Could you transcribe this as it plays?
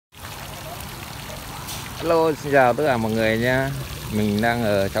Hello, xin chào tất cả mọi người nhé. Mình đang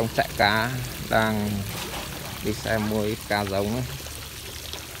ở trong trại cá, đang đi xem mua ít cá giống ấy.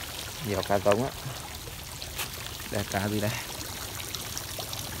 Nhiều cá giống á. Đây cá gì đây?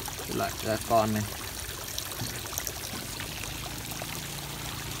 Cái loại cá con này.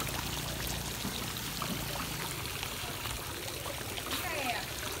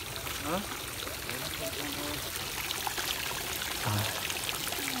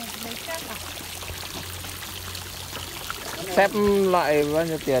 Xếp loại bao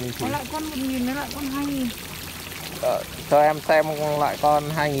nhiêu tiền chị? Loại con 1.000 với loại con 2.000. Cho em xem loại con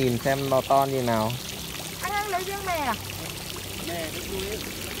 2.000 xem nó to như nào. Anh lấy riêng mè à? Mè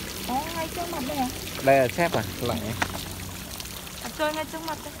có ngay trước mặt đây à? Đây là xếp à? Loại này. Chơi ngay trước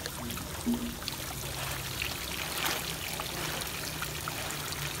mặt đây.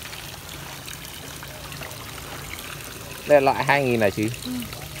 Đây là loại 2.000 hả chị? Ừ.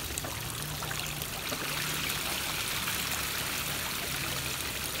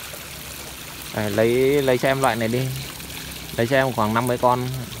 À, lấy cho em loại này đi. Lấy cho em khoảng 50 con.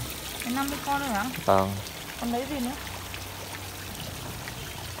 50 con rồi hả? Vâng. Còn lấy gì nữa?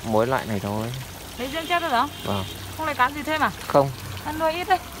 Mỗi loại này thôi. Lấy riêng chết rồi hả? Vâng. Không lấy cá gì thêm à? Không. Ăn nuôi ít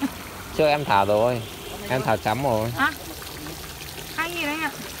đấy. Chưa em thả rồi. Em thả chấm rồi. À? 2.000 anh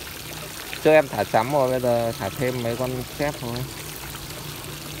ạ. Chưa em thả chấm rồi, bây giờ thả thêm mấy con xếp thôi.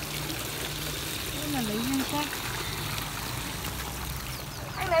 Đây là lấy riêng chết.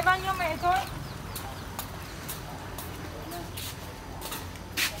 Anh lấy bao nhiêu mẹ thôi?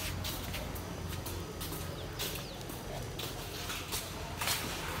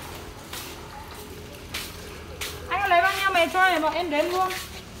 Anh lấy bao nhiêu mè trôi để bọn em đếm luôn.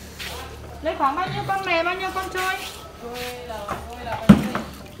 Lấy khoảng bao nhiêu con mè, bao nhiêu con trôi?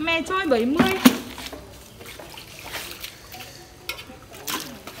 Mè trôi 70.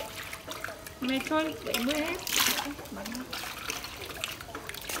 Mè trôi 70 hết.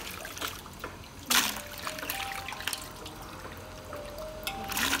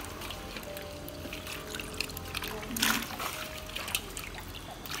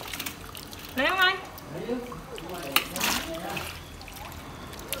 Lấy không anh?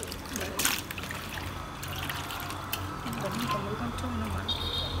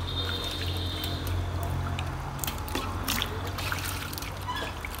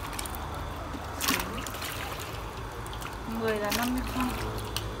 Mười là 50 con.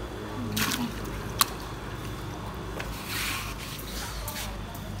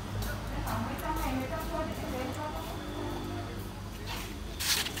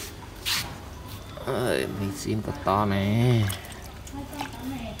 Mình xin con to này.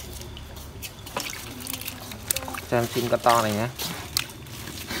 Cho em xin con to này nhé.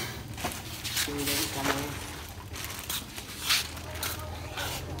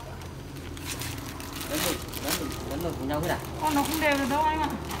 Con nó không đều được đâu anh ạ.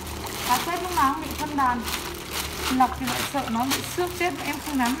 Cá chết lúc nào cũng bị phân đàn. Lọc thì lại sợ nó bị xước chết, em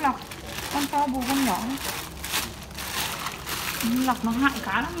không dám lọc. Con to bù con nhỏ. Lọc nó hại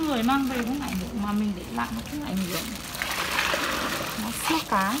cá lắm, người mang về cũng ảnh hưởng, mà mình để lại nó cũng ảnh hưởng. Nó xước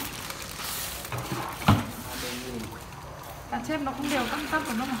cá. Cá chết nó không đều các cấp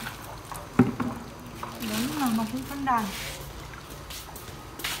của nó mà. Đấy là nó cũng phân đàn.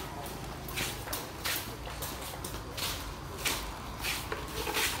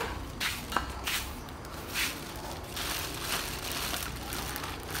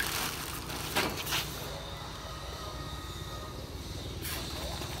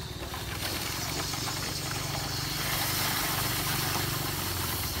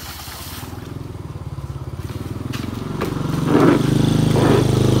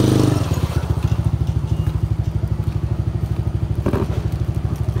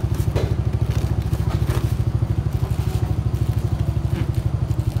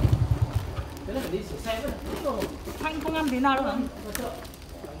 Anh không ăn tí nào đâu hả?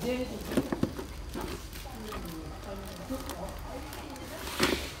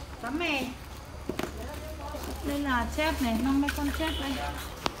 Cá mè. Đây là chép này, 50 con chép đây.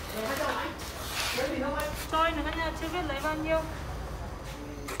 Trôi nữa nha, chưa biết lấy bao nhiêu.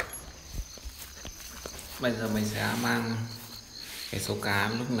 Bây giờ mình sẽ mang cái số cá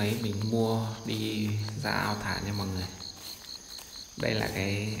lúc nãy mình mua đi ra ao thả nha mọi người. Đây là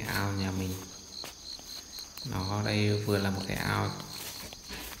cái ao nhà mình. Nó đây vừa là một cái ao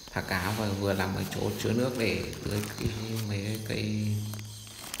thả cá và vừa là một chỗ chứa nước để tưới mấy cái cây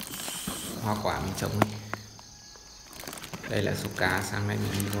hoa quả mình trồng ấy. Đây là số cá sáng nay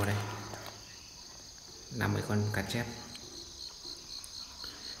mình mua đây, 50 con cá chép.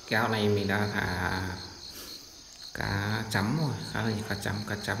 Cái ao này mình đã thả cá chấm rồi, khá là nhiều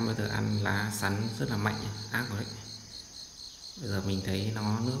cá chấm bây giờ ăn lá sắn rất là mạnh, ác rồi đấy. Bây giờ mình thấy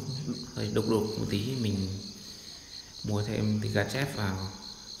nó nước hơi đục đục một tí, mình mua thêm tí cá chép vào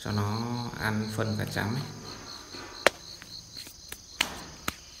cho nó ăn phân cá chấm ấy.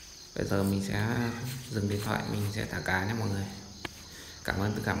 Bây giờ mình sẽ dừng điện thoại, mình sẽ thả cá nha mọi người. Cảm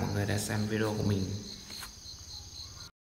ơn tất cả mọi người đã xem video của mình.